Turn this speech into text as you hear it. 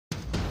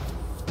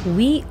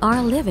We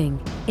are living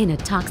in a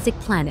toxic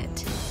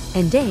planet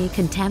and a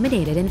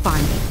contaminated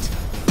environment.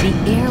 The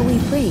air we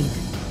breathe,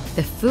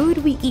 the food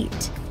we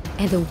eat,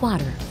 and the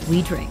water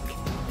we drink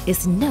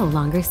is no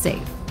longer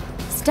safe.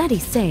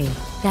 Studies say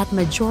that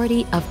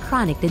majority of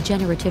chronic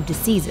degenerative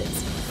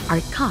diseases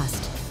are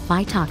caused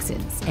by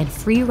toxins and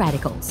free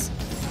radicals.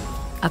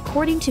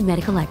 According to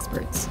medical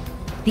experts,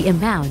 the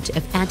amount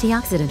of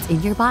antioxidants in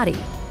your body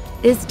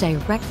is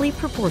directly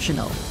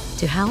proportional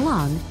to how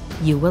long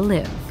you will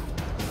live.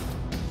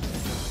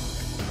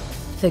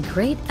 The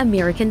great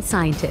American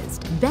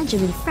scientist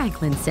Benjamin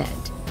Franklin said,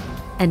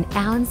 "An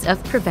ounce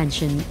of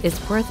prevention is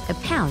worth a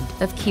pound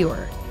of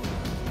cure."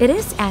 It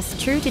is as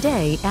true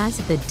today as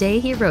the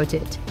day he wrote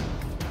it.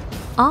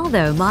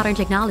 Although modern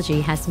technology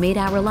has made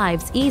our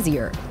lives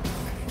easier,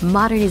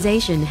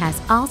 modernization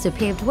has also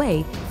paved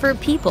way for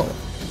people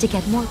to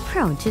get more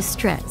prone to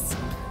stress,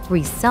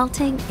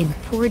 resulting in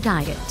poor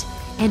diet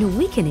and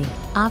weakening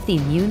of the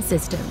immune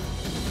system.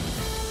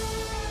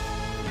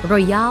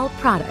 Royale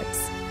products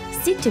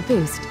seek to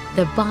boost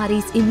the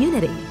body's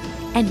immunity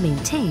and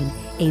maintain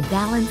a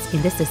balance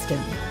in the system.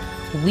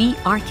 We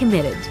are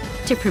committed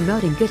to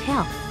promoting good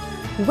health,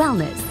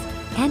 wellness,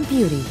 and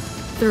beauty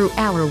through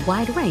our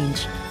wide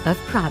range of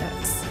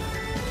products.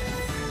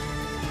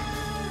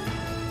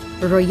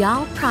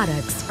 Royale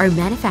products are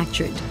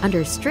manufactured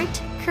under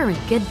strict Current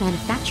Good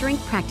Manufacturing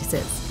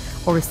Practices,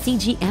 or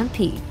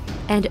CGMP,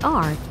 and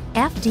are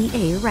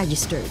FDA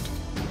registered.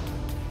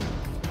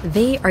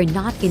 They are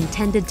not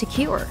intended to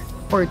cure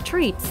or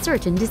treat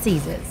certain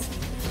diseases.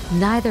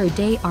 Neither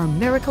they are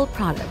miracle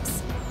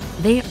products.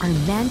 They are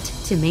meant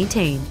to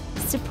maintain,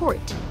 support,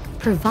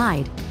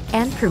 provide,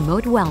 and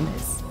promote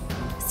wellness.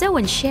 So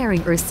when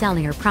sharing or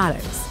selling our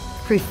products,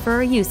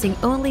 prefer using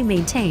only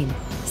maintain,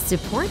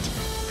 support,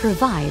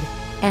 provide,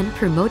 and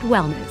promote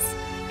wellness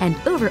and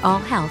overall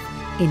health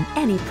in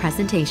any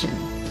presentation.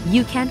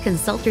 You can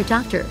consult your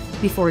doctor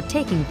before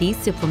taking these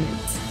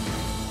supplements.